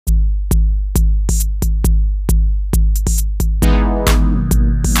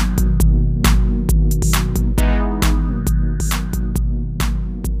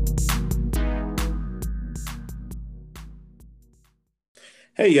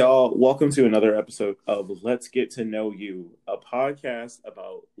Hey, y'all. Welcome to another episode of Let's Get to Know You, a podcast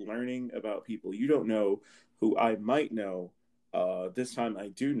about learning about people you don't know who I might know. This time I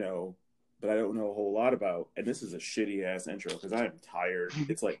do know, but I don't know a whole lot about. And this is a shitty ass intro because I am tired.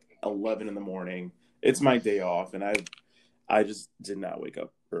 It's like 11 in the morning. It's my day off, and I just did not wake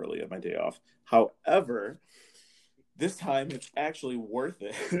up early on my day off. However, this time it's actually worth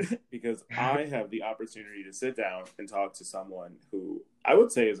it because I have the opportunity to sit down and talk to someone who I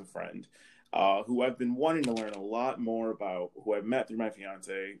would say is a friend, who I've been wanting to learn a lot more about, who I've met through my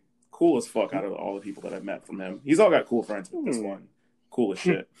fiance. Cool as fuck out of all the people that I've met from him. He's all got cool friends, but this one, cool as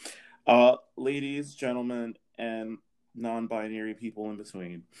shit. Ladies, gentlemen, and non-binary people in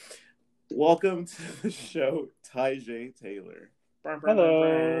between, welcome to the show, Taije Taylor.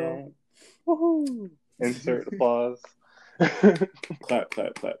 Hello. Woohoo. Insert applause. Clap,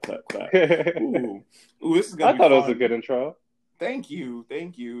 clap, clap, clap, clap. I Ooh, this is gonna be thought it was a fun. good intro. Thank you,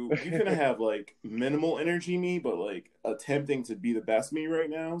 thank you. You can have like minimal energy me, but like attempting to be the best me right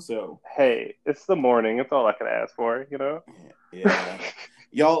now. So Hey, it's the morning. It's all I can ask for, you know? yeah,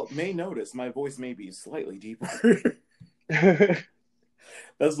 y'all may notice my voice may be slightly deeper.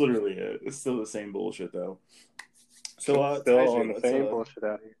 That's literally it. It's still the same bullshit though. So It's still on Taije, the let's same bullshit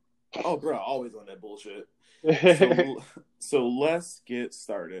out oh bro, always on that bullshit. here. So let's get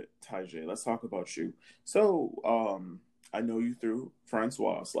started, Taije. Let's talk about you. I know you through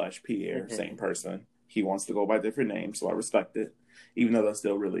Francois slash Pierre, same person. He wants to go by different names, so I respect it, even though that's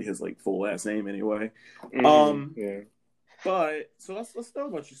still really his like full last name anyway. Yeah. But so let's know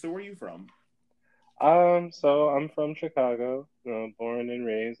about you. So where are you from? So I'm from Chicago, born and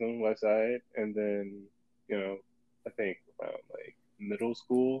raised on the West Side, and then, you know, I think around like middle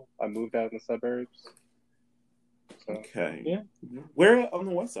school, I moved out in the suburbs. So Okay, yeah. where on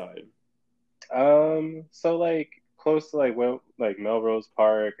the west side? So like close to like Melrose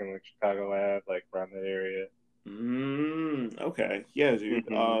Park and like Chicago Ave, like around that area. Okay, yeah, dude.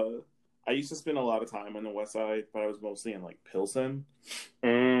 hmm I used to spend a lot of time on the west side, but I was mostly in like Pilsen.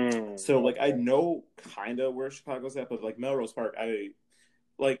 So like I Okay. know kind of where Chicago's at, but like Melrose Park, I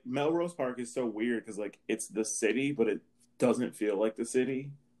like Melrose Park is so weird because like it's the city, but it doesn't feel like the city.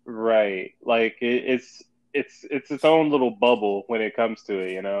 Right. Like it's its own little bubble when it comes to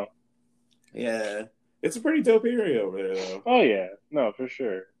it, you know? Yeah, it's a pretty dope area over there, though. Oh yeah. No, for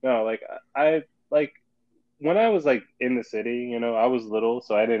sure. No, like I like when I was like in the city, I was little,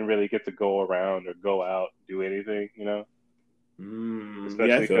 so I didn't really get to go around or go out and do anything, Yeah, I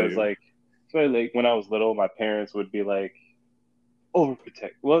especially feel because you. like when I was little, my parents would be like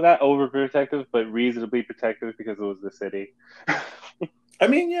overprotect. Well, not overprotective, but reasonably protective because it was the city. I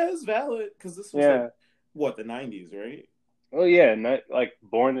mean, yeah, it's valid because this was like Yeah. what the '90s, right? Well, yeah, not, like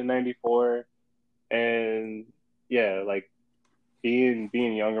born in '94, and yeah, like being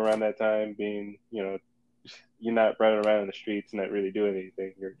young around that time, being you're not running around in the streets, not really doing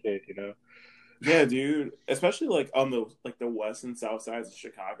anything. You're a kid. Yeah, dude. Especially like on the west and south sides of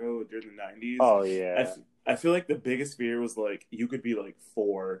Chicago during the '90s. Oh I, yeah, f- I feel like the biggest fear was like you could be like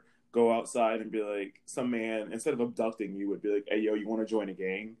four, go outside and be like some man instead of abducting you would be like, "Hey, yo, you want to join a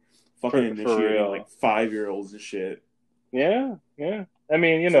gang?" Fucking for initiating like real. 5-year-olds and shit. Yeah, yeah. I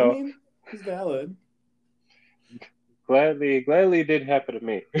mean, So I mean, it's valid. gladly it did happen to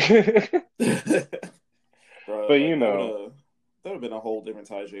me. Bro, But like that would have been a whole different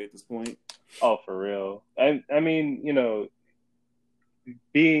Tajay at this point. oh, for real. I mean,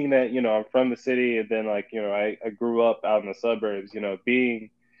 being that I'm from the city, and then like I grew up out in the suburbs. Being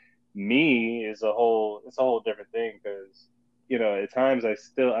me is a whole different thing because at times I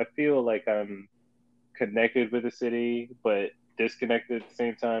feel like I'm connected with the city, but disconnected at the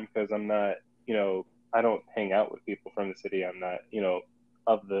same time because I'm not you know I don't hang out with people from the city. I'm not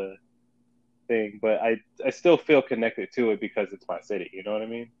of the thing, but I still feel connected to it because it's my city. You know what I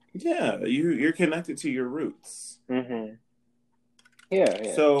mean? Yeah, you're connected to your roots. Yeah,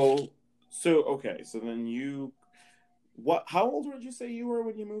 yeah. So okay, so then how old would you say you were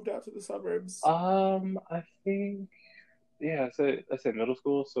when you moved out to the suburbs? I think yeah. I said middle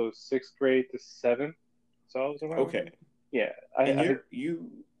school, so sixth grade to seventh. So I was Okay. around. Yeah, And I you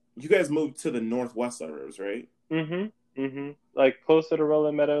guys moved to the northwest suburbs, right? like closer to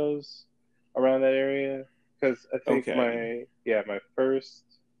Rolling Meadows, around that area. Because I think Okay. my first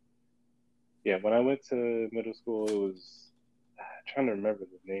when I went to middle school, it was I'm trying to remember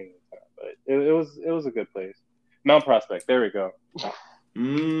the name of the town, but it was a good place. Mount Prospect. There we go.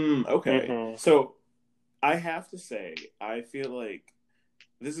 Okay. hmm So I have to say, I feel like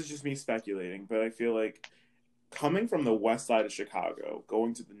this is just me speculating, but I feel like coming from the west side of Chicago,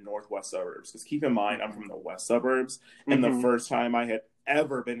 going to the northwest suburbs, because keep in mind I'm hmm from the west suburbs, and the hmm first time I had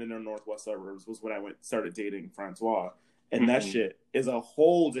ever been in the northwest suburbs was when I started dating Francois, and that Mm-hmm. shit is a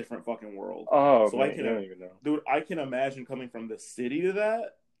whole different fucking world. Oh So man, you don't even know. dude, I can imagine coming from the city to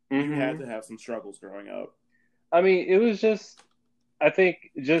that. You had Mm-hmm. to have some struggles growing up. I mean, it was just I think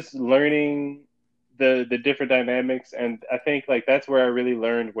just learning the different dynamics, and I think like that's where I really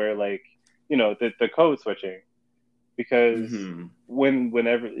learned where like the code switching, because Mm-hmm.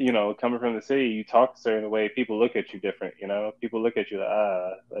 whenever coming from the city, you talk a certain way, people look at you different. People look at you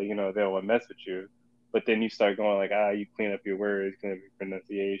like, they don't want to mess with you. But then you start going like, you clean up your words, clean up your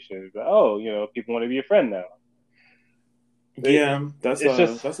pronunciation. But, people want to be a friend now. Yeah, It's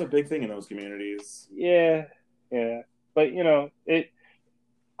just that's a big thing in those communities. yeah, yeah. But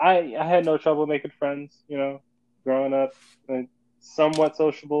I had no trouble making friends, growing up, and somewhat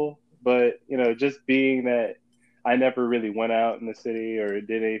sociable, but just being that I never really went out in the city or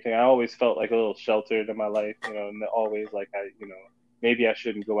did anything. I always felt like a little sheltered in my life, and always like maybe I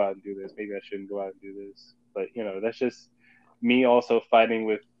shouldn't go out and do this, maybe I shouldn't go out and do this. But that's just me also fighting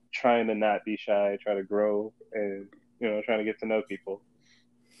with trying to not be shy, trying to grow, and trying to get to know people.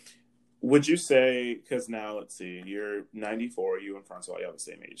 Would you say, because now let's see, you're 94, you and Francois are the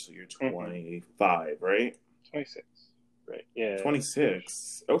same age, so you're Mm-hmm. 25, right? 26, right? Yeah, pretty sure.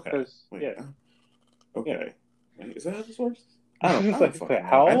 26. Okay. Cause Wait. yeah, yeah. Okay. Wait, is that how this works? I It's don't like, fucking know.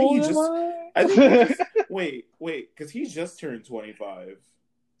 how old am I think he I? just, wait, because he just turned 25.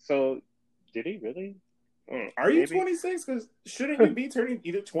 So, did he really? Are you Maybe 26? Because shouldn't you be turning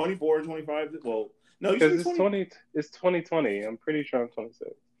either 24 or 25? Well, no, you should because be 20. it's 2020. I'm pretty sure I'm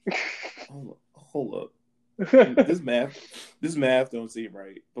 26. Hold up. This math, this math don't seem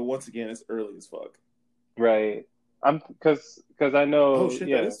right. But once again, it's early as fuck. Right. I'm because I Oh know. shit, that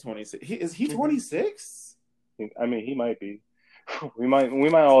Yeah. is 26. Is he hmm 26? I mean, he might be. We might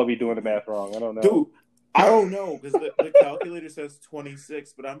all be doing the math wrong. I don't know. Dude, I don't know because the calculator says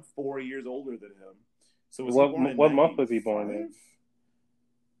 26, but I'm 4 years older than him. So was he born in What month was he born 95? in?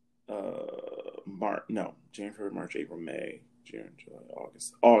 March, no, January, February, March, April, May, June, July,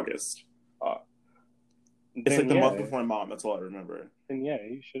 August. August. Uh, It's like then the month yeah, before my mom. That's all I remember. then yeah,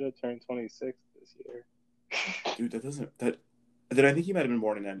 he should have turned 26 this year. Dude, that. Then I think he might have been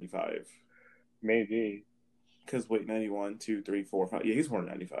born in 95. Maybe. Because wait, 91, 2, 3, 4, 5. Yeah, he's born in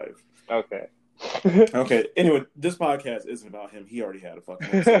 95. Okay. Okay. Anyway, this podcast isn't about him. He already had a fucking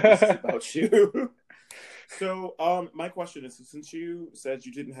episode. This is about you. So, my question is, since you said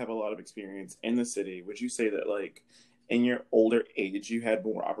you didn't have a lot of experience in the city, would you say that like in your older age you had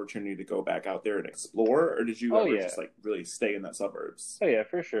more opportunity to go back out there and explore, or did you Oh ever yeah. just like really stay in that suburbs? Oh yeah,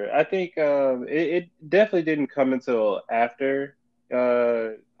 for sure. I think it definitely didn't come until after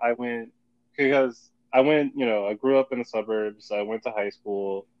I went because I went, I grew up in the suburbs. I went to high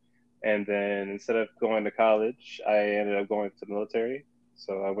school, and then instead of going to college, I ended up going to the military.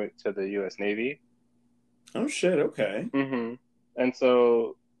 So I went to the U.S. Navy. Oh shit. Okay. hmm And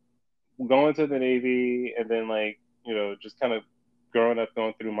so going to the Navy, and then like just kind of growing up,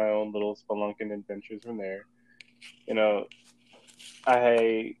 going through my own little spelunking adventures from there. You know,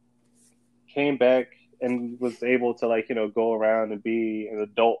 I came back and was able to like go around and be an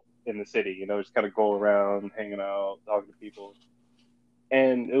adult in the city. Just kind of go around, hanging out, talking to people,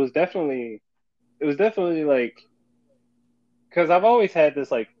 and it was definitely like because I've always had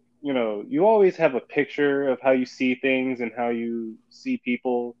this like you always have a picture of how you see things and how you see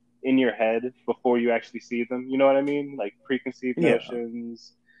people in your head before you actually see them. You know what I mean? Like preconceived Yeah.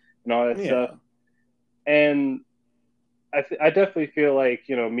 notions and all that stuff. Yeah. And I definitely feel like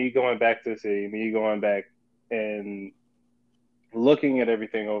me going back to the city, me going back and looking at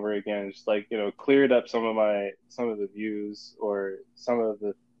everything over again, just like cleared up some of the views or some of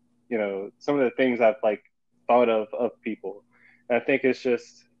the things I've like thought of people. And I think it's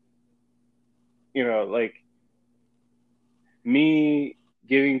just like me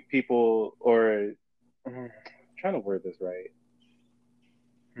giving people or I'm trying to word this right.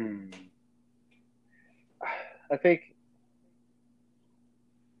 Hmm. I think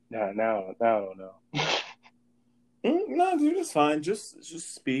now I don't know No, dude, it's fine. Just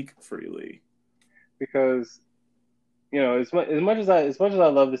speak freely. because as much as I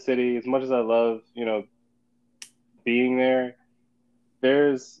love the city, as much as I love being there,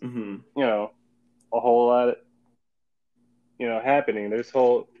 there's Mm-hmm. a whole lot happening. There's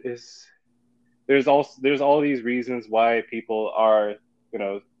all these reasons why people are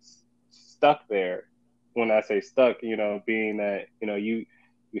stuck there. When I say stuck, being that you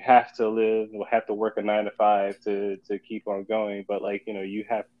have to live or have to work a 9 to 5 to keep on going, but like you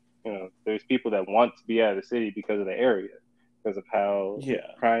have there's people that want to be out of the city because of the area, because of how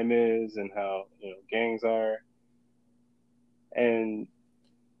Yeah. crime is and how gangs are. And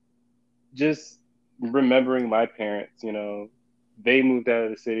just remembering my parents, they moved out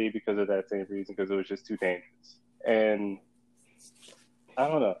of the city because of that same reason, because it was just too dangerous. And I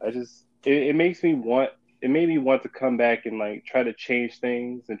don't know. It makes me want it made me want to come back and like try to change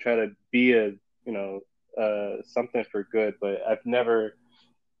things and try to be a something for good. But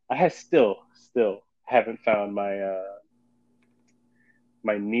I have still haven't found my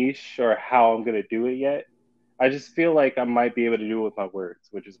niche or how I'm gonna do it yet. I just feel like I might be able to do it with my words,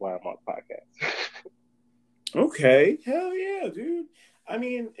 which is why I'm on the podcast. Okay, hell yeah, dude. I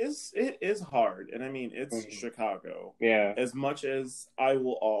mean, it is hard, and I mean, it's Hmm. Chicago. Yeah. As much as I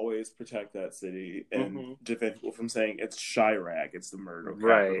will always protect that city and Hmm. defend people from saying it's Chirac, it's the murder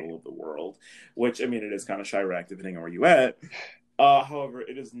Right. capital of the world, which I mean, it is kind of Chirac depending on where you at. However,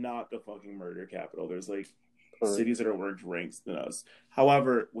 it is not the fucking murder capital. There's like For real. cities that are worse ranked than us.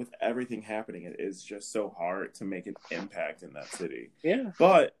 However, with everything happening, it is just so hard to make an impact in that city. Yeah.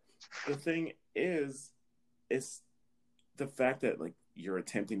 But the thing is, it's the fact that like you're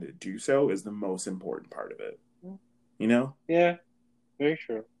attempting to do so is the most important part of it. You know? Yeah. Very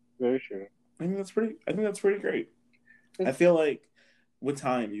true. Very true. I think that's pretty great. I It's, feel like with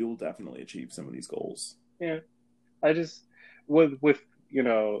time you'll definitely achieve some of these goals. yeah. I just with with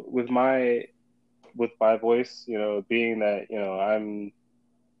my voice, being that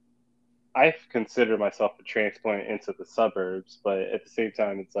I've considered myself a transplant into the suburbs, but at the same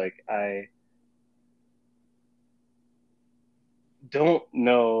time, it's like I don't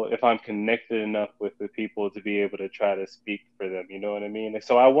know if I'm connected enough with the people to be able to try to speak for them. You know what I mean? Like,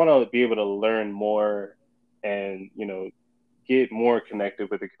 so I want to be able to learn more and get more connected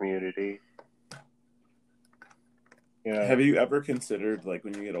with the community. You know, Have you ever considered like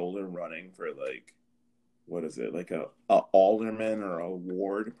when you get older running for like what is it, like a alderman or a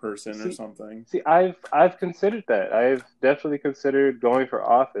ward person or see, something? I've considered that. I've definitely considered going for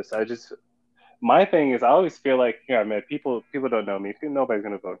office. My thing is, I always feel like, yeah, man, people don't know me. Nobody's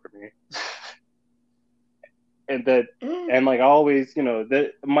gonna vote for me, and that, Mm, and like always,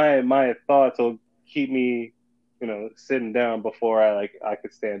 that my thoughts will keep me, sitting down before I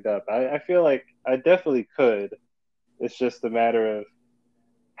could stand up. I feel like I definitely could. It's just a matter of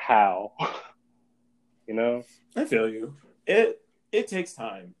how, you know. I feel you. It takes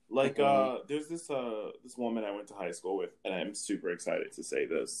time. Like Hmm. there's this woman I went to high school with, and I'm super excited to say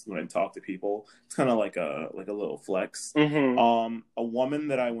this when I talk to people. It's kind of like a little flex. Hmm. A woman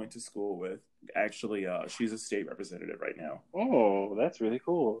that I went to school with, actually, she's a state representative right now, Oh, that's really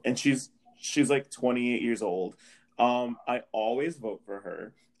cool. and she's like 28 years old. I always vote for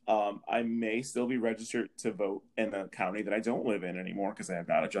her. I may still be registered to vote in a county that I don't live in anymore because I have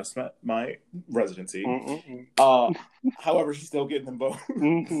not adjusted my residency. Mm-mm. Uh, However, she's still getting them votes.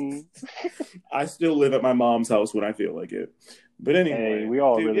 Hmm. I still live at my mom's house when I feel like it. But Hey, anyway, we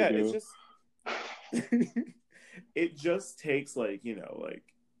all dude, really yeah, it's do. just it just takes like like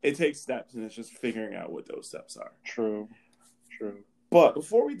it takes steps, and it's just figuring out what those steps are. True, true. But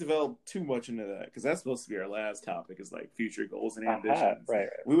before we develop too much into that, because that's supposed to be our last topic, is like future goals and Aha, ambitions. right,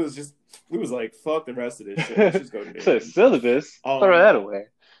 We was like, fuck the rest of this shit. Let's right. just go to the So end. syllabus, throw Um, that away.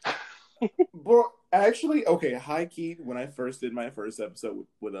 Bro, actually, okay, high key. When I first did my first episode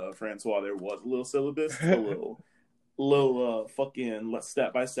with Francois, there was a little syllabus, a little fucking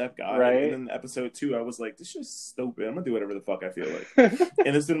step by step guide, and Right. then episode 2, I was like, this is just stupid. I'm gonna do whatever the fuck I feel like,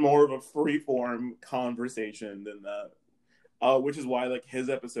 and it's been more of a free form conversation than that. Which is why like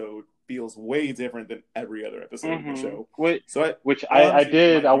his episode feels way different than every other episode of the Hmm. show. Which, So which I I honestly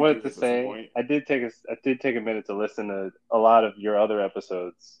did. might I redo wanted to his at some say point. I did take a minute to listen to a lot of your other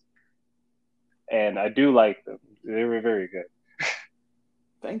episodes, and I do like them. They were very good.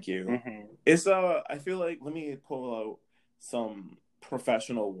 Thank you. Hmm. It's I feel like let me pull out some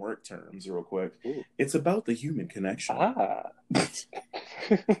professional work terms real quick. Ooh. It's about the human connection. Ah.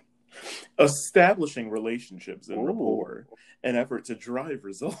 Establishing relationships and Ooh. rapport, an effort to drive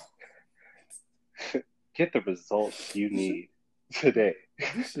results. Get the results you this, shit, need today.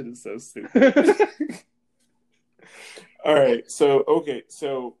 this shit is so stupid. All right, so okay,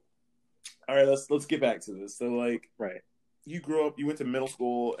 so all right, let's get back to this. So like Right. you grew up, you went to middle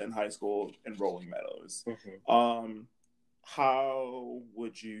school and high school in Rolling Meadows. Hmm. How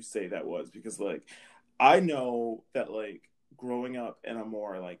would you say that was? Because like I know that like growing up in a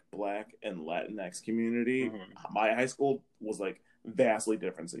more like Black and Latinx community, Hmm. my high school was like vastly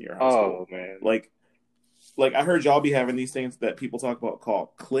different than your high Oh school. man. Like I heard y'all be having these things that people talk about called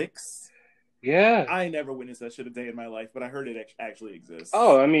cliques. Yeah. I never witnessed that shit a day in my life, but I heard it actually Oh, exists.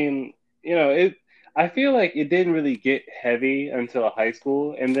 I mean, it. I feel like it didn't really get heavy until high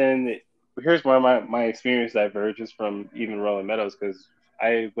school, and then here's where my experience diverges from even Rolling Meadows, because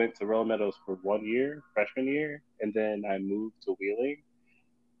I went to Rolling Meadows for 1 year, freshman year, and then I moved to Wheeling,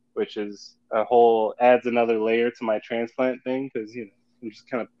 which is a whole adds another layer to my transplant thing because it just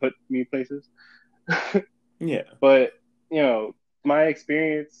kind of put me places. Yeah. But my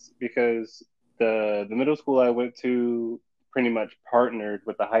experience, because the middle school I went to pretty much partnered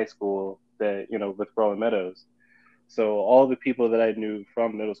with the high school that with Rolling Meadows. So all the people that I knew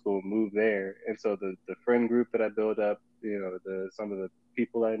from middle school moved there, and so the friend group that I built up, the some of the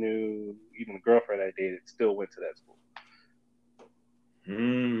people I knew, even the girlfriend I dated, still went to that school.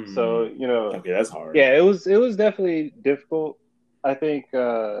 So Okay, that's hard. yeah, it was definitely difficult. I think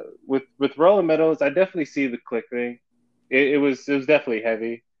with Rolling Meadows, I definitely see the click thing. It was definitely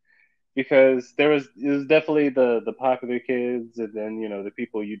heavy because it was definitely the popular kids, and then the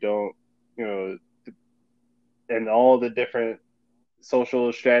people you don't you know and all the different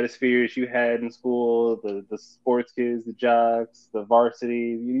social stratospheres you had in school, the sports kids, the jocks, the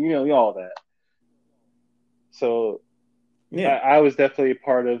varsity, all that. So Yeah. I was definitely a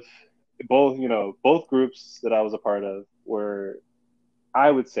part of both groups that I was a part of were,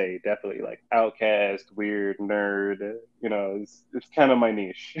 I would say, definitely like outcast, weird, nerd. It's kind of my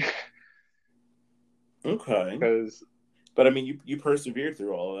niche. Okay. Because But I mean, you persevered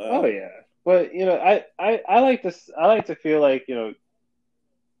through all of oh that. yeah, but I like to feel like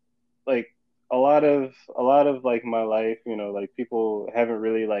like a lot of like my life, like people haven't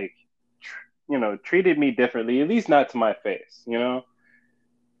really like treated me differently, at least not to my face, Mm-hmm.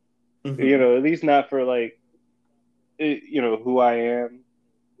 at least not for like who I am,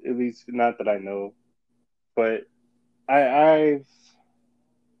 at least not that I know. But I I've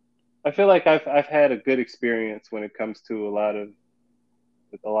I feel like I've had a good experience when it comes to a lot of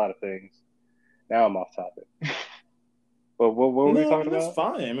things. Now I'm off topic. But what were we No, I talking mean that's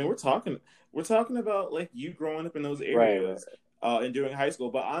about? fine. I mean we're talking about like you growing up in those Right, right. areas and doing high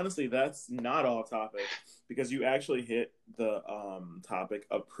school. But honestly, that's not off topic because you actually hit the topic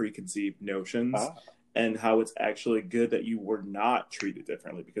of preconceived notions Ah, and how it's actually good that you were not treated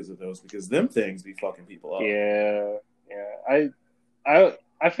differently because of those because them things be fucking people up. yeah, yeah.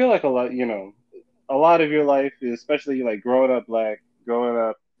 I feel like a lot of your life, especially like growing up,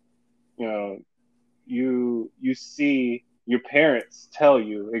 you know, you see your parents tell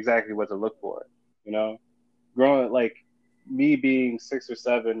you exactly what to look for. You know, growing like me being 6 or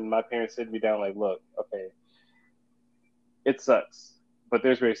 7, my parents sit me down like, look, okay, it sucks, but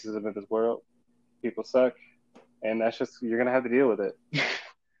there's racism in this world. People suck, and that's just you're gonna have to deal with it.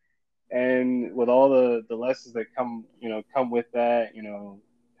 And with all the lessons that come with that,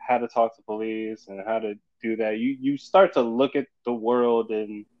 how to talk to police and how to do that, you start to look at the world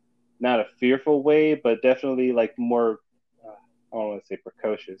in not a fearful way, but definitely like more. I don't want to say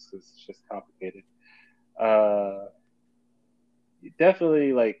precocious because it's just complicated. Uh,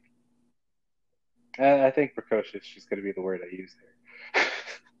 Definitely like I think precocious is just going to be the word I use there.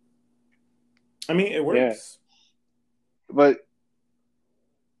 I mean, it Yeah, works. but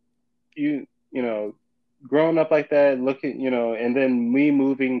you know, growing up like that, looking, and then me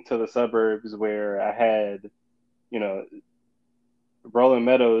moving to the suburbs where I had, you know, Rolling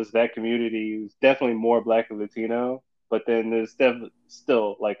Meadows, that community was definitely more Black and Latino, but then there's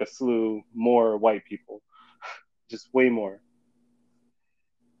still like a slew more white people, just way more.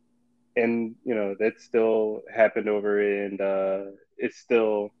 And that still happened over in it's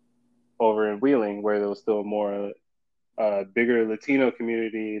still over in Wheeling, where there was still more bigger Latino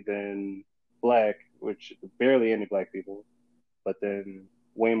community than Black, which barely any Black people, but then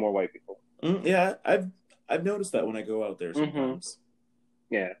way more white people. Yeah, I've noticed that when I go out there Hmm. sometimes.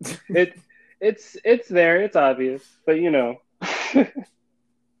 Yeah, it it's there, it's obvious, but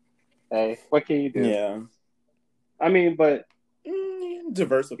hey, what can you do? Yeah. I mean, but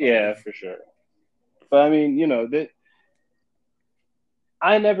Diversify. yeah, for sure. But I mean, that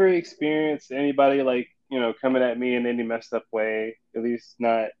I never experienced anybody like coming at me in any messed up way, at least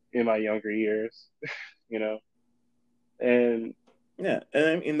not in my younger years, you know. And Yeah, and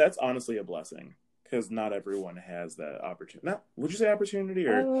I mean that's honestly a blessing because not everyone has that opportunity. Not would you say opportunity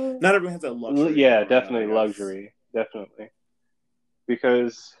or uh, not everyone has that luxury of yeah, growing up. I definitely guess. luxury, definitely,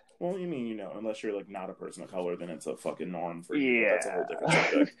 because Well, you mean unless you're like not a person of color, then it's a fucking norm for you. But that's a whole different yeah,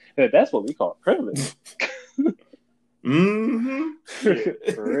 subject. that's what we call privilege. Mm-hmm. Shit,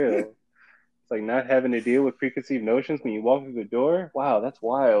 Shit. for real. It's like not having to deal with preconceived notions when you walk through the door. Wow, that's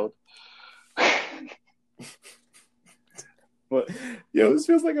wild. But Yo, this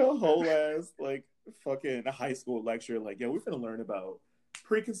feels like a whole ass like fucking high school lecture. Like, yo, we're gonna learn about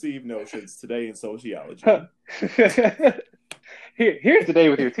preconceived notions today in sociology. Here today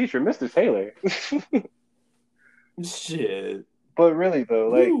with your teacher, Mr. Taylor. Shit. But really though,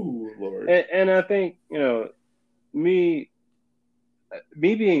 like, Woo, Lord. and I think me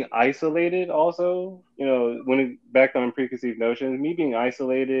me being isolated also, when back on preconceived notions, me being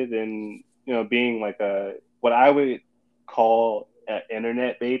isolated and being like a what I would call an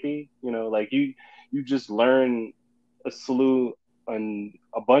internet baby, like you just learn a slew and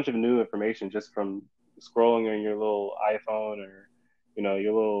a bunch of new information just from scrolling on your little iPhone or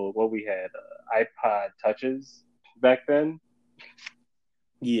your little what we had iPod touches back then.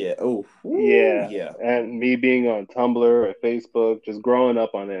 Yeah. Oh, woo, Yeah, yeah. and me being on Tumblr or Facebook, just growing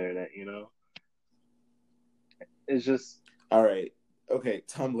up on the internet, it's just All right. Okay,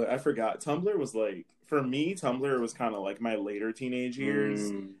 Tumblr. I forgot. Tumblr was like for me, Tumblr was kind of like my later teenage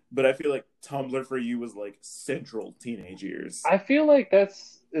years, mm, but I feel like Tumblr for you was like central teenage years. I feel like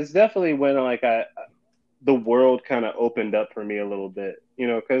it's definitely when like I the world kind of opened up for me a little bit,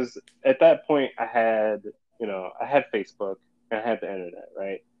 because at that point I had Facebook and I had the internet,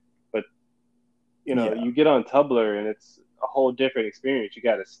 right? But Yeah. you get on Tumblr and it's a whole different experience. You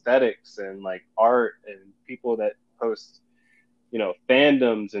got aesthetics and like art and people that post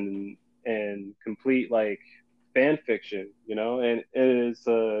fandoms and complete like fan fiction, and it is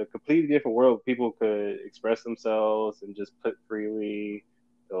a completely different world. People could express themselves and just put freely.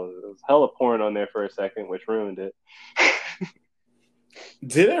 There was hella porn on there for a second, which ruined it.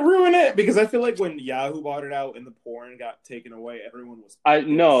 Did it ruin it? Because I feel like when Yahoo bought it out and the porn got taken away, everyone was I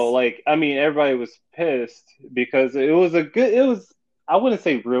know, pissed. like, I mean, everybody was pissed because it was it was, I wouldn't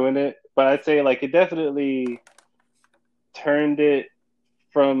say ruin it, but I'd say like it definitely turned it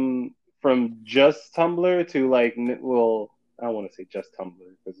from just Tumblr to like well, I don't want to say just Tumblr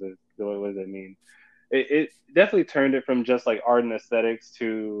because what does that mean? It definitely turned it from just like art and aesthetics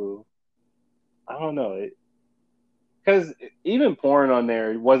to I don't know because even porn on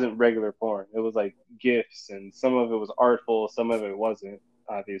there wasn't regular porn. It was like gifs and some of it was artful, some of it wasn't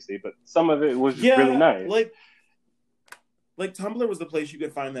obviously, but some of it was just really Yeah, nice. like Tumblr was the place you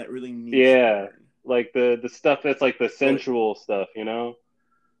could find that really niche Yeah, porn. like the stuff that's like the Like sensual stuff, you know?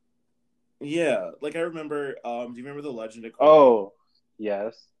 yeah, like I remember do you remember The Legend of Korra? Oh,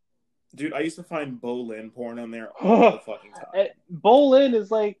 yes. Dude, I used to find Bolin porn on there all the fucking Bolin is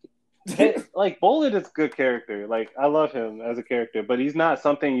time. like Bolin is a good character. Like I love him as a character, but he's not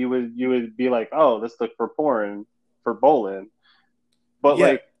something you would be like, oh, let's look for porn for Bolin. But Yeah,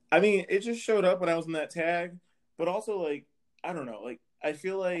 like, I mean, it just showed up when I was in that tag, but also like I don't know, like I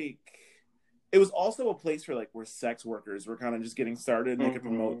feel like it was also a place for like where sex workers were kind of just getting started and they could hmm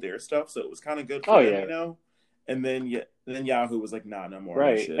promote their stuff, so it was kind of good for oh them, yeah, you know. And then yeah, then Yahoo was like, nah, no more of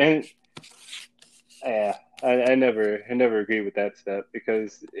that right. shit. And yeah, I never agreed with that step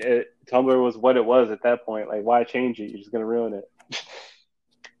because Tumblr was what it was at that point. Like, why change it? You're just gonna ruin it.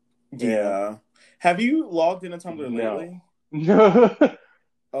 Yeah. Yeah. Have you logged into Tumblr No. lately? No.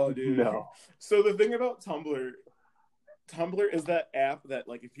 Oh, dude. No. So the thing about Tumblr, Tumblr is that app that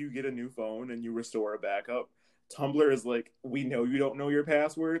like if you get a new phone and you restore a backup, Tumblr is like, we know you don't know your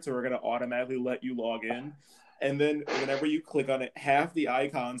password, so we're gonna automatically let you log in. And then whenever you click on it, half the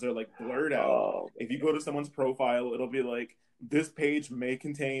icons are like blurred out. Oh. If you go to someone's profile, it'll be like, this page may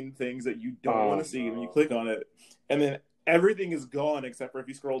contain things that you don't want Oh to see when you no. click on it. And then everything is gone except for if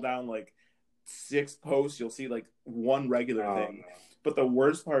you scroll down like six posts, you'll see like one regular Oh thing. no. But the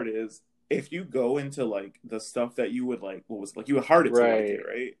worst part is if you go into like the stuff that you would like, what was like you would heart it to like it,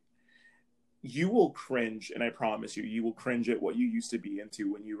 Right. right? You will cringe, and I promise you, you will cringe at what you used to be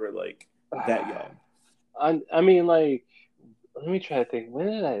into when you were like that young. I mean, like, let me try to think. When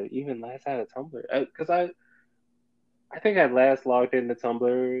did I even last had a Tumblr? Because I think I last logged into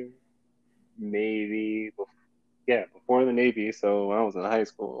Tumblr maybe, yeah, before the Navy. So when I was in high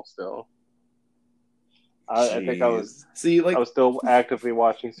school still. I think Jeez. See, I like, was still actively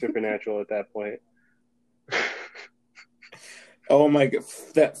watching Supernatural at that point. oh my god,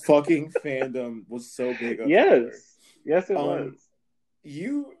 that fucking fandom was so big on Tumblr. Yes. Yes, it was. Um,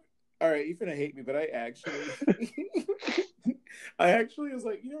 you, all right, you're gonna hate me, but I actually, I actually was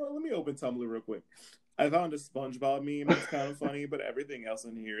like, you know what? Let me open Tumblr real quick. I found a SpongeBob meme that's kind of funny, but everything else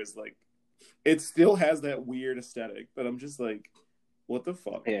in here is like, it still has that weird aesthetic. But I'm just like, what the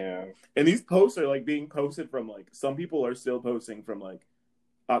fuck? Yeah. And these posts are like being posted from like some people are still posting from like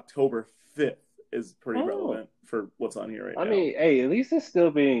October 5th is pretty Oh. relevant for what's on here right I now. mean, hey, at least it's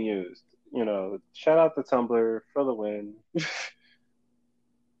still being used. Shout out to Tumblr for the win.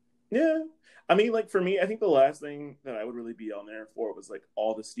 Yeah. I mean, like for me, I think the last thing that I would really be on there for was like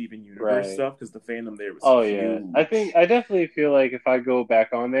all the Steven Universe Right. stuff because the fandom there was Oh yeah. I think huge. I definitely feel like if I go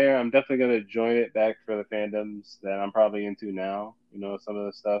back on there, I'm definitely gonna join it back for the fandoms that I'm probably into now. You know, some of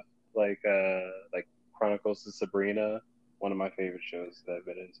the stuff like Chronicles of Sabrina, one of my favorite shows that I've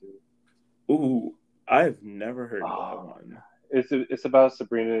been into. Ooh, I've never heard of that Oh my one. god. It's about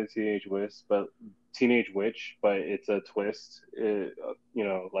Sabrina the Teenage Witch, but it's a twist.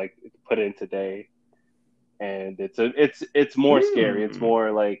 Like put in today, and it's more scary. It's Hmm.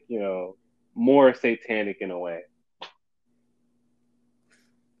 more like more satanic in a way.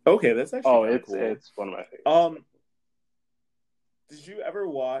 Okay, that's actually Oh, kind of cool. it's one of my favorites. Um, did you ever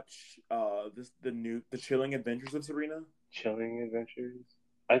watch the Chilling Adventures of Sabrina? Chilling Adventures.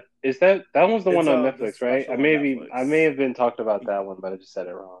 Is that one's the It's one on the Netflix, right? special on I may Netflix. have been talked about that one, but I just said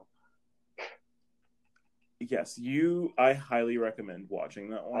it wrong. Yes, I highly recommend watching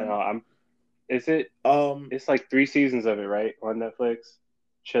that I one. know. Is it? Um, It's like 3 seasons of it, right, on Netflix.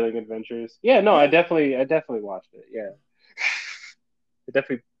 Chilling Adventures. Yeah, no, yeah. I definitely watched it. Yeah, it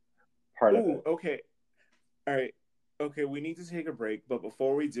definitely part of Ooh, it. okay. All right. Okay, we need to take a break, but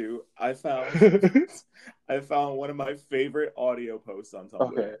before we do, I found I found one of my favorite audio posts on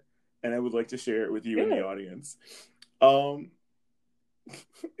Tumblr, Okay. and I would like to share it with you in the Yeah. audience. Um,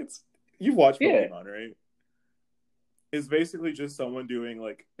 it's you've watched Yeah. Pokemon, right? It's basically just someone doing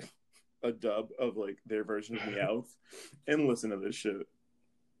like a dub of like their version of Meowth, and listen to this shit.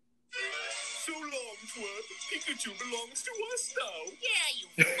 So long, twerp. Pikachu belongs to us now. Yeah, you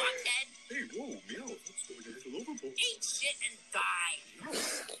fuckhead. Hey, whoa, Meowth, that's going a little overboard. Eat shit and die.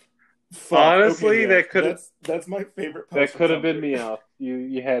 Fuck. Okay, Honestly, yeah, that's my favorite that post from could have been Tumblr. me off.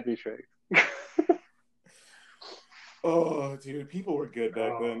 You had me tricked. Oh, dude, people were good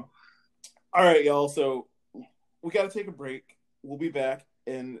back then. Oh. All right, y'all. So we got to take a break. We'll be back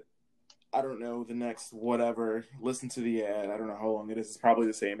in I don't know the next whatever. Listen to the ad. I don't know how long it is. It's probably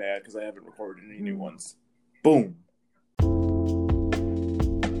the same ad because I haven't recorded any new ones. Boom.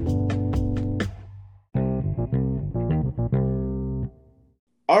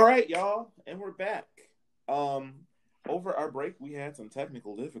 All right, y'all, and we're back. Um, Over our break, we had some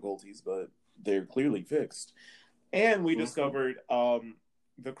technical difficulties, but they're clearly fixed. And we Mhm. discovered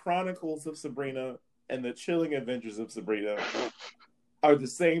the Chronicles of Sabrina and the Chilling Adventures of Sabrina are the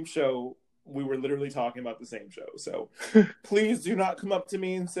same show. We were literally talking about the same show. So please do not come up to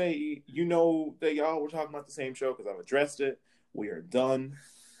me and say you know that y'all were talking about the same show because I've addressed it. We are done.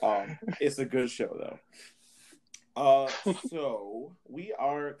 It's a good show though. So we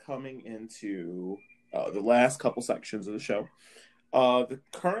are coming into the last couple sections of the show. The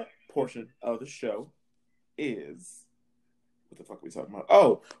current portion of the show is what the fuck are we talking about?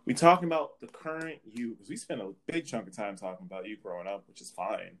 Oh, we talking about the current you because we spent a big chunk of time talking about you growing up, which is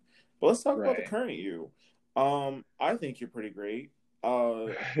fine. But let's talk about the Right. current you. I think you're pretty great.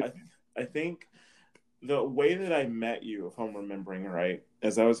 I I think the way that I met you, if I'm remembering right,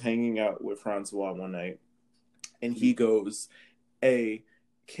 as I was hanging out with Francois one night, and he goes, "Hey,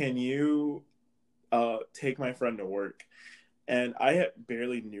 can you take my friend to work?" And I had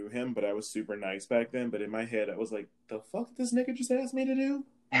barely knew him, but I was super nice back then. But in my head, I was like, "The fuck did this nigga just ask me to do?"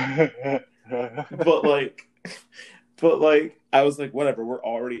 But like, but like, I was like, "Whatever, we're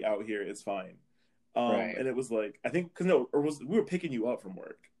already out here. It's fine." Right. And it was like, I think because no, or was we were picking you up from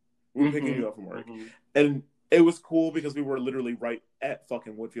work. We were picking Mhm. you up from work, Mhm. and it was cool because we were literally right at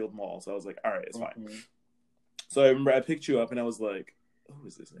fucking Woodfield Mall. So I was like, "All right, it's fine." Mhm. So I remember I picked you up, and I was like, "Who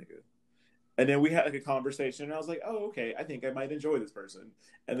is this nigga?" And then we had like a conversation, and I was like, "Oh, okay. I think I might enjoy this person."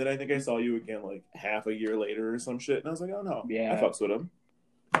 And then I think I saw you again like half a year later or some shit, and I was like, "Oh no, I Yeah. fucks with him.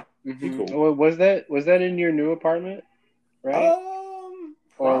 He Mhm. cool." Well, was that in your new apartment, right?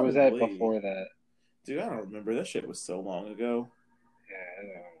 Or was that Probably, before that? dude. I don't remember. That shit was so long ago. Yeah, I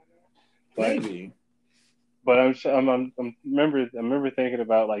don't know. But Maybe. I'm I remember thinking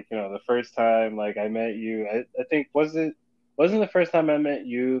about like the first time like I met you. I think wasn't the first time I met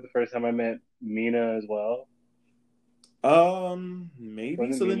you the first time I met Mina as well? Maybe.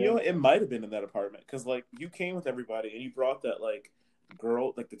 Wasn't So then you know Mina? what? It might have been in that apartment because like you came with everybody and you brought that like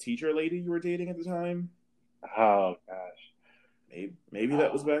girl, like the teacher lady you were dating at the time. Oh gosh. Maybe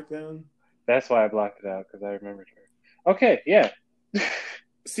that was Oh, back then. that's why I blocked it out because I remembered her. Okay, yeah.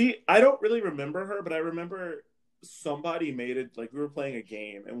 See, I don't really remember her, but I remember somebody made it like we were playing a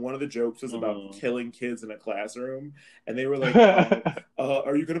game and one of the jokes was about Mhm. killing kids in a classroom and they were like,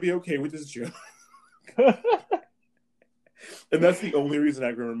 are you gonna be okay with this joke?" And that's the only reason I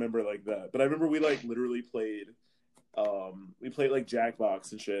can remember like that. But I remember we like literally played We played like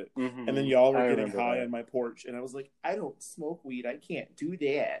Jackbox and shit. Mm-hmm. And then y'all were I getting remember high that. on my porch, and I was like, I don't smoke weed. I can't do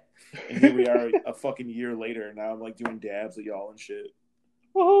that. And here we are a fucking year later, and now I'm like doing dabs with y'all and shit.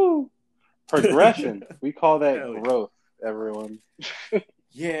 Woohoo! Progression. We call that Hell yeah. growth, everyone.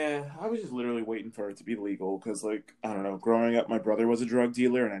 Yeah, I was just literally waiting for it to be legal because, like, I don't know, growing up, my brother was a drug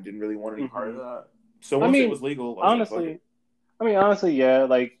dealer, and I didn't really want any part of that. So I once it mean, was legal, I was like, fuck honestly, it. honestly, yeah.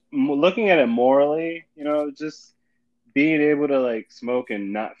 Like looking at it morally, you know, just being able to like smoke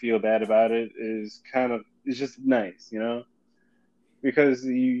and not feel bad about it is kind of it's just nice, you know, because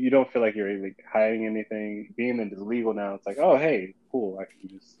you don't feel like you're like hiding anything. Being that it's legal now, it's like, oh hey, cool, I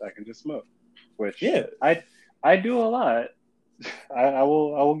can just smoke, which Yeah. I do a lot. I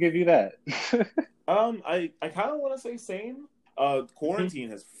will give you that. I kind of want to say same. Quarantine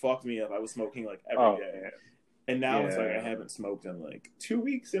has fucked me up. I was smoking like every Oh day. man, And now it's like I yeah. haven't smoked in like 2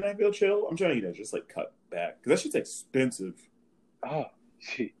 weeks and I feel chill. I'm trying to, just like cut back because that shit's expensive. Oh,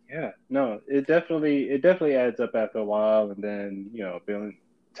 gee, yeah. No, it definitely adds up after a while, and then building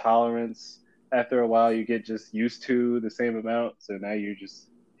tolerance. After a while, you get just used to the same amount, so now you're just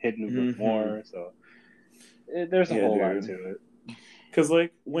hitting it with Mm-hmm. more. So there's a Yeah, whole lot dude. to it. Because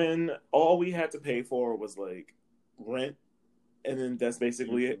like when all we had to pay for was like rent, and then that's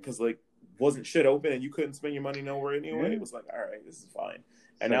basically it. Hmm. Because like wasn't shit open and you couldn't spend your money nowhere anyway. Yeah, It was like, all right, this is fine.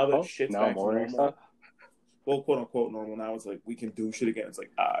 it's And like, now that oh, shit's now back to more stuff. normal, well, quote unquote normal. Now it's like we can do shit again. It's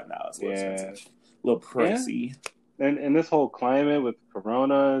like now it's a little Yeah, expensive, a little yeah. pricey. And this whole climate with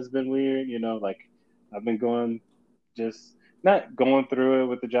Corona has been weird. You know, like I've been going just not going through it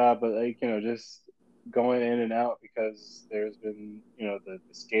with the job, but like just going in and out because there's been the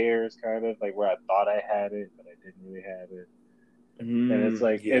scares kind of like where I thought I had it, but I didn't really have it, and it's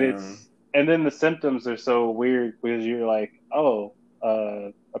like Yeah. and then the symptoms are so weird because you're like, oh,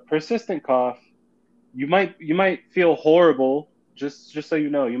 a persistent cough. You might feel horrible. Just so you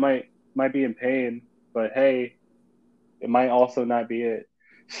know, you might be in pain, but hey, it might also not be it.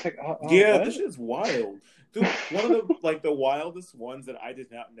 It's like, Yeah, what? this shit's wild. Dude, one of the wildest ones that I did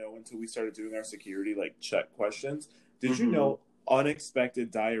not know until we started doing our security like check questions. Did you Hmm. know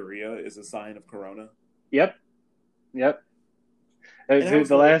unexpected diarrhea is a sign of corona? Yep, yep. And I The, was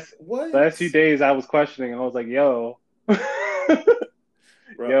the like, last the what? last few days, I was questioning. I was like, yo,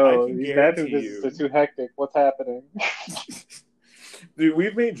 Bro, I yo, can these bathroom guarantee visits are you. too hectic. What's happening? Dude,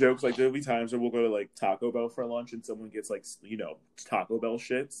 we've made jokes like there'll be times where we'll go to like Taco Bell for lunch and someone gets like Taco Bell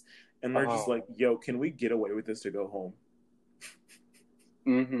shits and they're just like, Oh, "Yo, can we get away with this to go home?"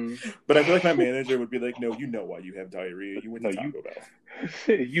 mm-hmm. But I feel like my manager would be like, "No, you know why you have diarrhea. You went No, to you, Taco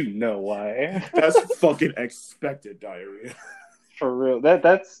Bell. you know why? That's fucking expected diarrhea." For real. That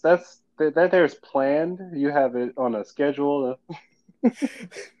there's planned. You have it on a schedule.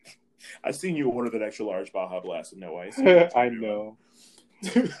 I seen you order that extra large Baja Blast with no ice. You know what I you're know.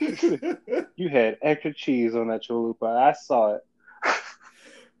 doing. You had extra cheese on that chalupa. I saw it.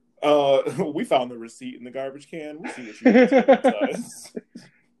 We found the receipt in the garbage can. We see what you guys put inside.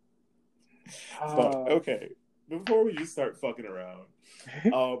 Fuck. Ah. Okay. Before we just start fucking around.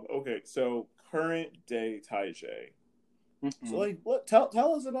 Okay, so current day Taije. So Mhm. like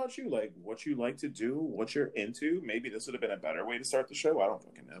tell us about you, like what you like to do, what you're into. Maybe this would have been a better way to start the show. I don't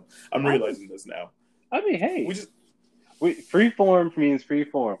fucking know. I'm I mean, realizing this now. We hey, just free form means free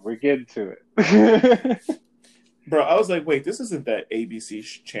form. We're getting to it. bro, I was like, wait, this isn't that ABC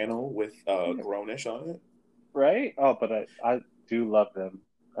channel with Grownish on it. Right? Oh, but I do love them.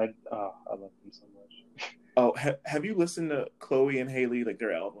 I love them so much. Oh, have you listened to Chloe and Haley, like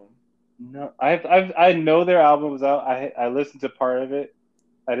their album? No, I know their album was out. I listened to part of it.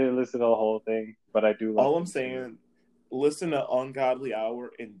 I didn't listen to the whole thing, but I do love All I'm them too. saying, listen to Ungodly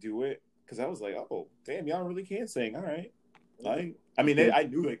Hour and do it because I was like, oh damn, y'all really can sing. All right, I mean, The I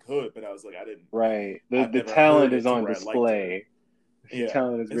knew they could, but I was like, I didn't. right. I've The never heard talent is it to on where I liked it. display. Yeah,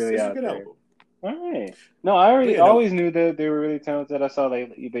 Talent is really it's a out good there. album. All right. No, But yeah, I no, always knew that they were really talented. I saw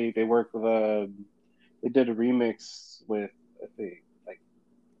they worked with they did a remix with I think like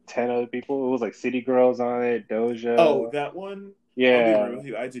 10 other people. It was like City Girls on it, oh Doja. that one. I'll be real Yeah. with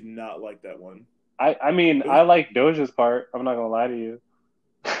you. I did not like that one. I mean, It was I like Doja's part. I'm not gonna lie to you.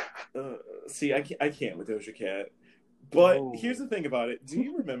 uh, see, I can't with Doja Cat. But here's Oh. the thing about it. Do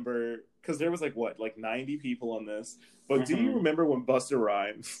you remember? Because there was like what, like 90 people on this. But do you Hmm. remember when Busta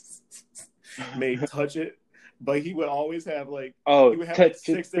Rhymes made "Touch It"? But he would always have like he Oh, would have like touch it,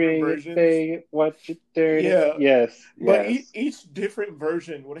 six different bring it, versions. say it, watch it, turn it. Yeah, Yes, but yes. each different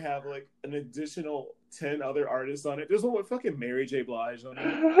version would have like an additional 10 other artists on it. There's one with fucking Mary J. Blige on it.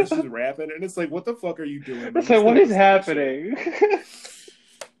 It's just rapping, and it's like, what the fuck are you doing, I man? said, Let's what go is listen to this shit. happening?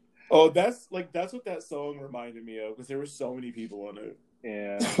 Oh, that's what that song reminded me of because there were so many people on it.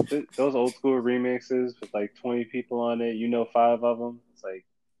 Yeah, those old school remixes with like 20 people on it, 5 of them. It's like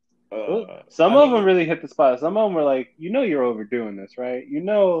some I of them mean, really hit the spot. Some of them were like, you're overdoing this, right?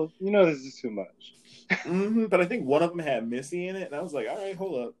 This is too much. but I think one of them had Missy in it, and I was like, all right,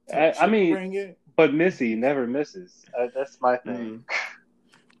 hold up, I chick mean, bring it. but Missy never misses. That's my thing.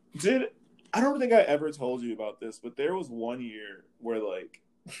 Mm. Did I don't think I ever told you about this, but there was one year where like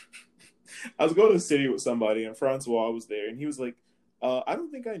I was going to the city with somebody, and Francois was there, and he was like, "I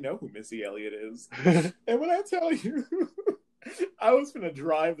don't think I know who Missy Elliott is." And when I tell you, I was gonna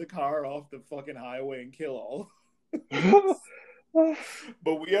drive the car off the fucking highway and kill all.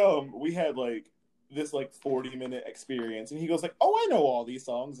 But we had like this like 40-minute experience, and he goes like, "Oh, I know all these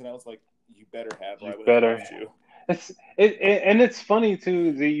songs," and I was like, "You better have, or You I would have better. left you." And it's funny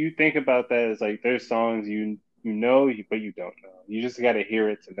too that you think about that as like there's songs but you don't know. You just got to hear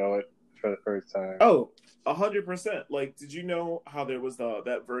it to know it for the first time. Oh, 100%. Like, did you know how there was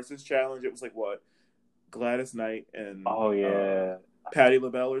that versus challenge? It was like what Gladys Knight and Oh yeah. Patti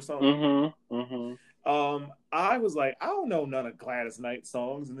LaBelle or something. Mm-hmm. I was like, I don't know none of Gladys Knight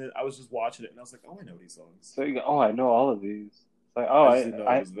songs, and then I was just watching it, and I was like, oh, I know these songs. So you go, I know all of these. It's like, I just didn't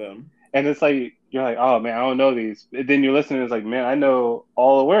know it was them. And it's like you're like, oh man, I don't know these. And then you're listening, it's like, man, I know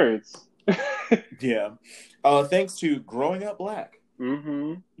all the words. Yeah. Thanks to Growing Up Black.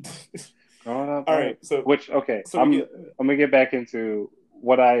 Mm-hmm. Growing Up All Black. right. So I'm gonna get back into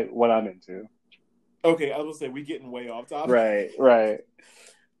what I'm into. Okay, I was gonna say we getting way off topic. Right.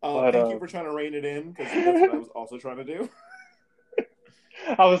 Thank you for trying to rein it in because that's what I was also trying to do.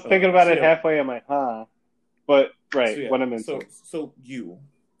 I was thinking about it halfway. I'm like, huh. But what I'm into. So you.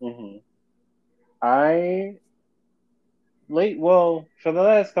 Mm-hmm. For the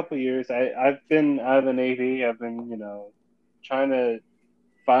last couple of years, I've been out of the Navy. I've been, trying to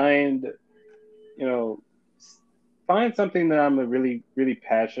find, find something that I'm really, really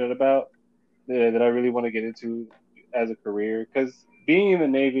passionate about that I really want to get into as a career. Because being in the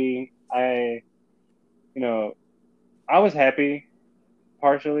Navy, you know, I was happy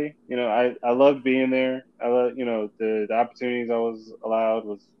partially. I loved being there. I love, the opportunities I was allowed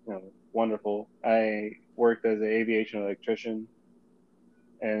was, wonderful. I worked as an aviation electrician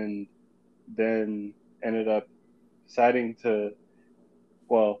and then ended up deciding to,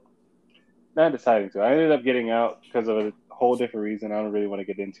 well, not deciding to. I ended up getting out because of a whole different reason I don't really want to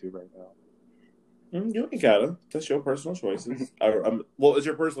get into right now. You ain't gotta. That's your personal choices. Well, it's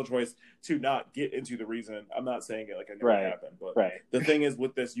your personal choice to not get into the reason. I'm not saying it like I know what happened, but the thing is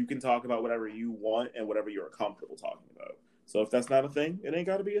with this, you can talk about whatever you want and whatever you're comfortable talking about. So if that's not a thing, it ain't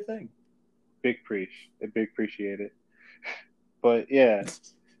got to be a thing. Big preach. I big appreciate it. But yeah,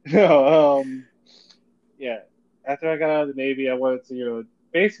 no, yeah. After I got out of the Navy, I wanted to,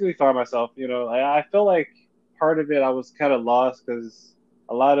 basically find myself. I feel like part of it I was kind of lost because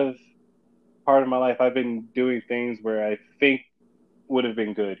a lot of part of my life I've been doing things where I think would have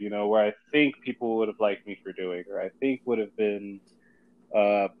been good, where I think people would have liked me for doing, or I think would have been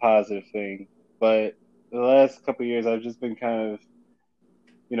a positive thing. But the last couple of years, I've just been kind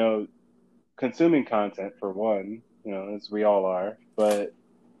of, consuming content for one, as we all are, but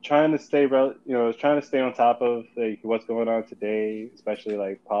trying to stay, trying to stay on top of like what's going on today, especially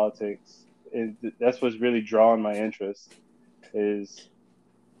like politics. That's what's really drawing my interest. Is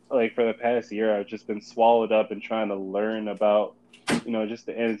like for the past year, I've just been swallowed up in trying to learn about, just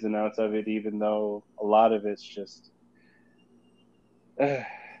the ins and outs of it, even though a lot of it's just, and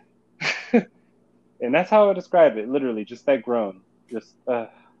that's how I describe it, literally, just that groan, just,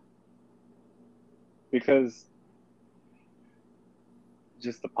 because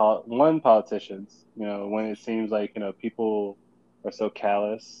just politicians, when it seems like, people are so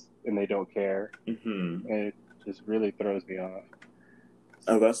callous and they don't care, and it just really throws me off.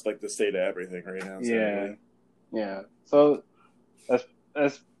 Oh, that's like the state of everything right now. Sadly. Yeah. So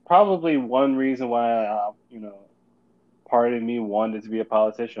that's probably one reason why part of me wanted to be a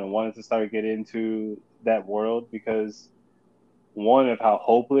politician, wanted to start getting into that world because one of how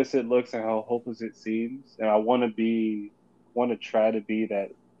hopeless it looks and how hopeless it seems, and I want to try to be that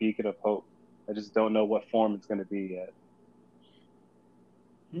beacon of hope. I just don't know what form it's going to be yet.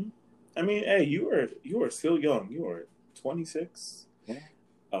 I mean, hey, you are still young. You are 26. Yeah.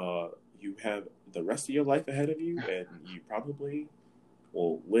 You have the rest of your life ahead of you, and you probably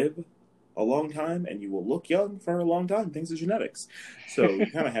will live a long time, and you will look young for a long time. Thanks to genetics, so you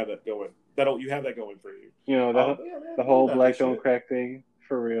kind of have that going. You have that going for you. The whole black don't crack thing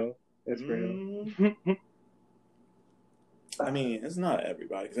for real. It's real. I mean, it's not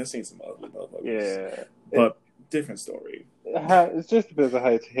everybody because I've seen some ugly motherfuckers. Yeah, but different story. It's just depends on how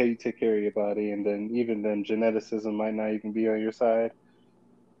you take care of your body, and then even then, geneticism might not even be on your side.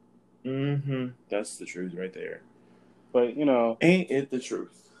 Mm-hmm. That's the truth right there. But you know, Ain't it the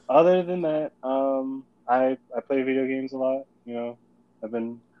truth? other than that, I play video games a lot. You know, I've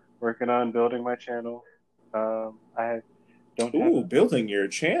been working on building my channel. I don't have Ooh, building your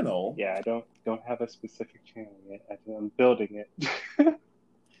channel. yeah, I don't have a specific channel yet. I'm building it.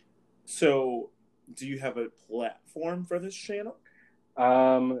 So, do you have a platform for this channel?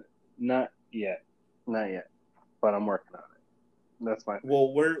 Not yet, not yet, but I'm working on it. That's my thing.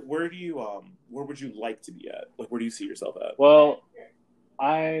 Well, where do you where would you like to be at? Like, where do you see yourself at? Well,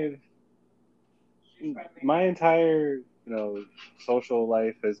 my entire social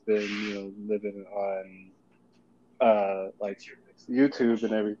life has been living on like YouTube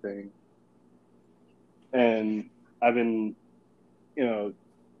and everything, and I've been you know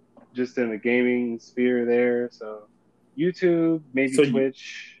just in the gaming sphere there. So YouTube, maybe So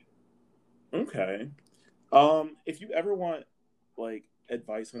Twitch. okay. If you ever want like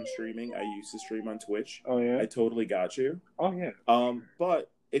advice on streaming, I used to stream on Twitch. Oh yeah. I totally got you. Oh yeah.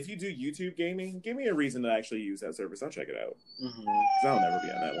 But if you do YouTube gaming, give me a reason to actually use that service. I'll check it out. Mm-hmm. Because I'll never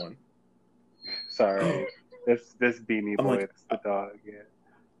be on that one. Sorry, this Beanie I'm Boy, like, it's the dog. Yeah.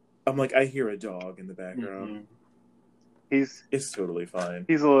 I'm like, I hear a dog in the background. Mm-hmm. It's totally fine.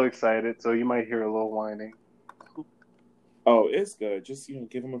 He's a little excited, so you might hear a little whining. Oh, it's good. Just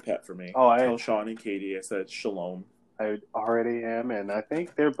give him a pet for me. Oh, Tell Sean and Katie I said shalom. I already am, and I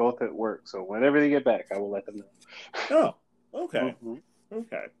think they're both at work. So whenever they get back, I will let them know. Oh, okay. Mm-hmm.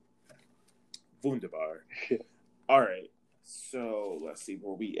 Okay. Wunderbar. Yeah. All right. So let's see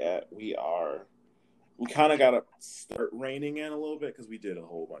where we at. We kind of got to start reining in a little bit because we did a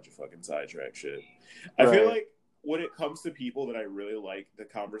whole bunch of fucking sidetrack shit. I feel like when it comes to people that I really like, the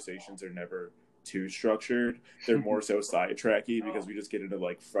conversations are never too structured. They're more so sidetracky because we just get into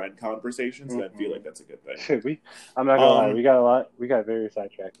like friend conversations, and I feel like that's a good thing. I'm not gonna lie, we got very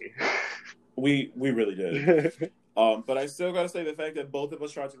sidetracky. We really did. But I still gotta say the fact that both of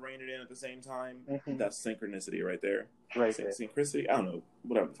us tried to rein it in at the same time, that's synchronicity right there. Right there. Synchronicity? I don't know.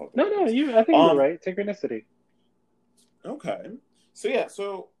 Whatever the fuck. No, I think you're right. Synchronicity. Okay. So yeah,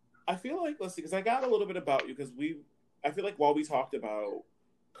 I feel like, let's see, because I got a little bit about you, because I feel like while we talked about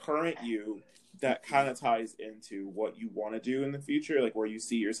current you, that kind of ties into what you want to do in the future, like where you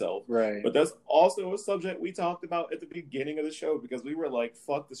see yourself. Right. But that's also a subject we talked about at the beginning of the show, because we were like,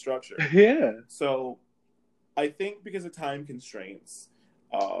 fuck the structure. Yeah. So I think because of time constraints,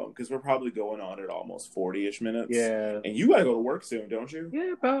 because we're probably going on at almost 40-ish minutes. Yeah. And you gotta go to work soon, don't you?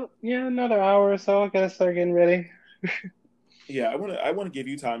 Yeah, another hour or so. I gotta start getting ready. Yeah, I want to give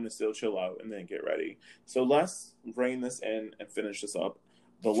you time to still chill out and then get ready. So let's rein this in and finish this up.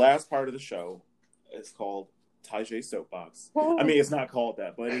 The last part of the show is called Taije Soapbox. Oh. I mean, it's not called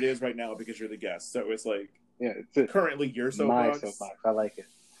that, but it is right now because you're the guest. So it's like, it's currently your soapbox. My soapbox. I like it.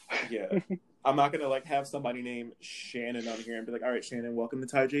 Yeah. I'm not going to like have somebody named Shannon on here and be like, all right, Shannon, welcome to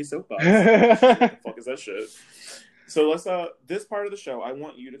Taije Soapbox. What the fuck is that shit? So let's, this part of the show, I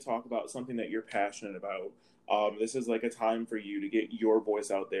want you to talk about something that you're passionate about. This is like a time for you to get your voice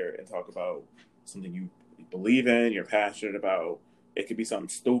out there and talk about something you believe in, you're passionate about. It could be something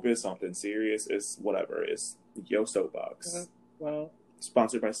stupid, something serious. It's whatever. It's Yo Soapbox. Well,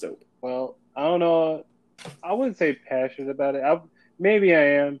 sponsored by soap. Well, I don't know. I wouldn't say passionate about it. Maybe I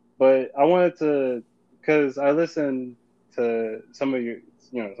am, but I wanted to, because I listened to some of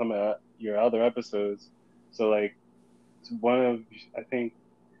your other episodes. So like one of, I think,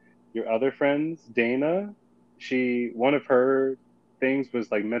 your other friends, Dana, one of her things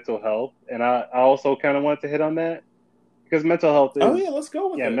was like mental health, and I also kind of wanted to hit on that. Because mental health is... Oh, yeah, let's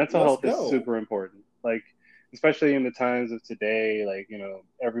go with it. Mental health is super important. Like, especially in the times of today, like,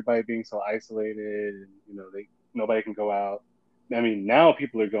 everybody being so isolated and, nobody can go out. I mean, now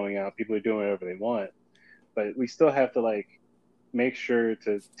people are going out. People are doing whatever they want. But we still have to, like, make sure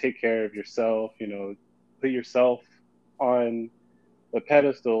to take care of yourself, put yourself on the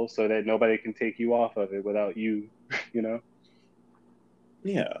pedestal so that nobody can take you off of it without you,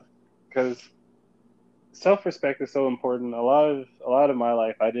 Yeah. Because... self-respect is so important. A lot of my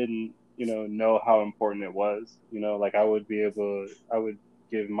life, I didn't, know how important it was. Like I would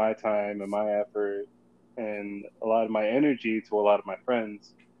give my time and my effort and a lot of my energy to a lot of my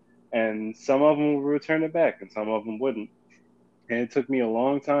friends, and some of them would return it back, and some of them wouldn't. And it took me a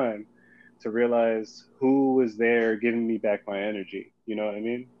long time to realize who was there giving me back my energy. You know what I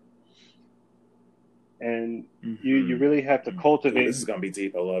mean? And you really have to cultivate... Ooh, this is going to be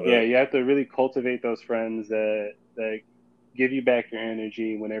deep. I love it. Yeah, you have to really cultivate those friends that give you back your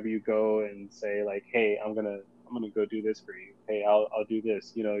energy whenever you go and say, like, hey, I'm gonna I'm gonna go do this for you. Hey, I'll do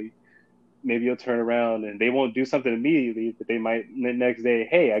this. You know, maybe you'll turn around and they won't do something immediately, but they might the next day.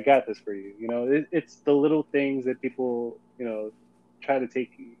 Hey, I got this for you. You know, it's the little things that people, you know, try to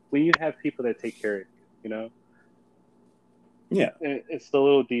take when you have people that take care of you. You know, Yeah. it's the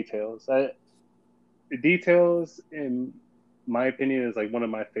little details. The details, in my opinion, is like one of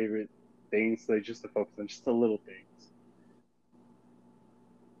my favorite things. Like just to focus on just the little things.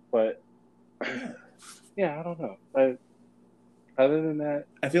 But yeah, I don't know. But other than that,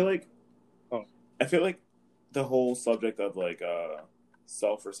 I feel like oh, I feel like the whole subject of like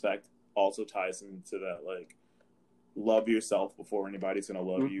self-respect also ties into that like love yourself before anybody's gonna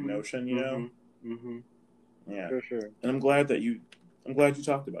love you notion, you know? Yeah. For sure. And I'm glad you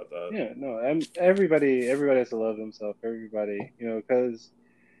talked about that. Yeah, no, everybody has to love themselves. Everybody, you know, because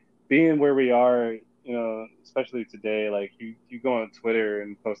being where we are, you know, especially today, like you go on Twitter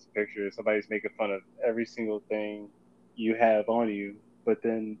and post a picture, somebody's making fun of every single thing you have on you, but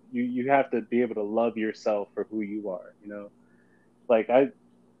then you have to be able to love yourself for who you are, you know. Like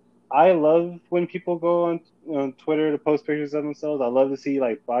I love when people go on Twitter to post pictures of themselves. I love to see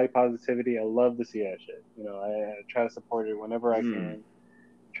like body positivity. I love to see that shit. You know, I try to support it whenever I can.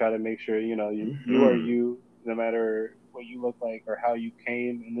 Try to make sure you know you are you, no matter what you look like or how you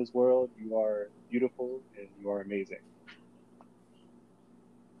came in this world. You are beautiful and you are amazing.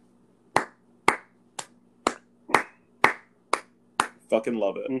 Fucking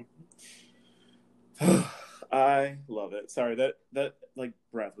love it. I love it. Sorry, that like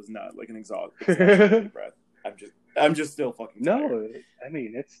breath was not like an exhausting breath. I'm just still fucking tired. No, I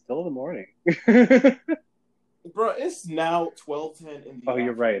mean it's still the morning. Bro, it's now 12:10 in the afternoon. Oh,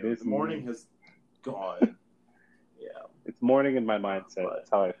 you're right. It's the morning has gone. Yeah, it's morning in my mindset. That's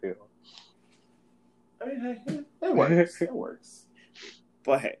how I feel. I mean, hey, it works. It works.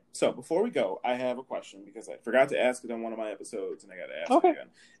 But hey, so before we go, I have a question because I forgot to ask it on one of my episodes, and I got to ask it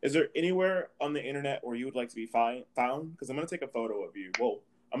again. Is there anywhere on the internet where you would like to be found? Because I'm going to take a photo of you. Well,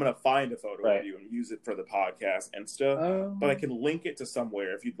 I'm going to find a photo of you and use it for the podcast and stuff. But I can link it to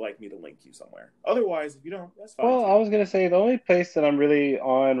somewhere if you'd like me to link you somewhere. Otherwise, if you don't, that's fine. Well, I was going to say the only place that I'm really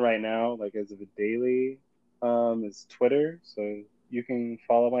on right now, like as of a daily, is Twitter. So you can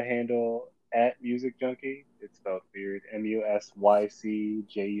follow my handle at Music Junkie. It's spelled weird.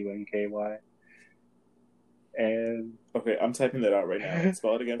 MUSYCJUNKY. And okay, I'm typing that out right now.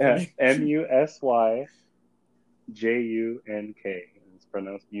 Spell it again for me. MUSYJUNK. It's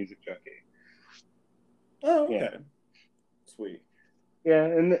pronounced Music Junkie. Oh, okay. Yeah. Sweet. Yeah,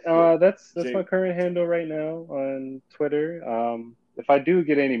 and that's my current handle right now on Twitter. If I do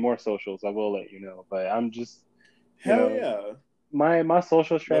get any more socials, I will let you know. But I'm just yeah. My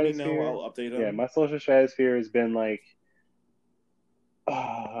social stratosphere. Let me know. I'll update them. Yeah, my social stratosphere has been like,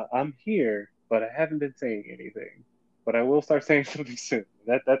 I'm here, but I haven't been saying anything. But I will start saying something soon.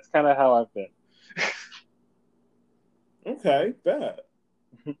 That's kind of how I've been. Okay, bet.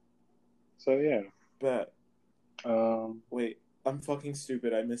 So yeah, bet. Wait, I'm fucking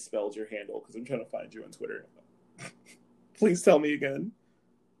stupid. I misspelled your handle because I'm trying to find you on Twitter. Please tell me again.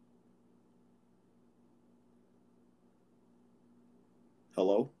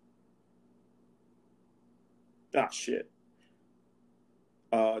 Hello? Ah, shit.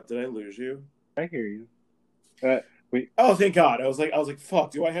 Did I lose you? I hear you. Oh, thank God! I was like,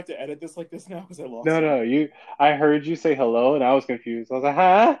 fuck. Do I have to edit this like this now because I lost? No. I heard you say hello, and I was confused. I was like,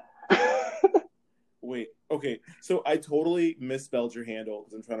 huh? Wait. Okay. So I totally misspelled your handle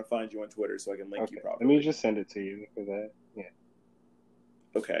because I'm trying to find you on Twitter so I can link you properly. Let me just send it to you for that. Yeah.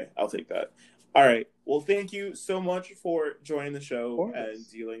 Okay, I'll take that. All right. Well, thank you so much for joining the show and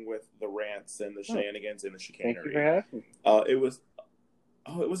dealing with the rants and the shenanigans and the chicanery. Thank you for having me.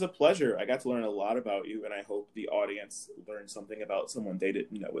 It was a pleasure. I got to learn a lot about you, and I hope the audience learned something about someone they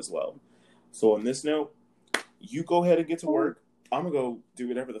didn't know as well. So on this note, you go ahead and get to work. I'm going to go do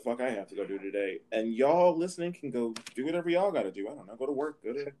whatever the fuck I have to go do today. And y'all listening can go do whatever y'all got to do. I don't know. Go to work.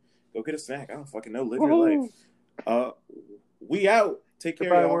 Go get a snack. I don't fucking know. Live your life. We out. Take care,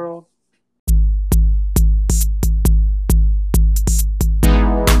 y'all. Goodbye, world.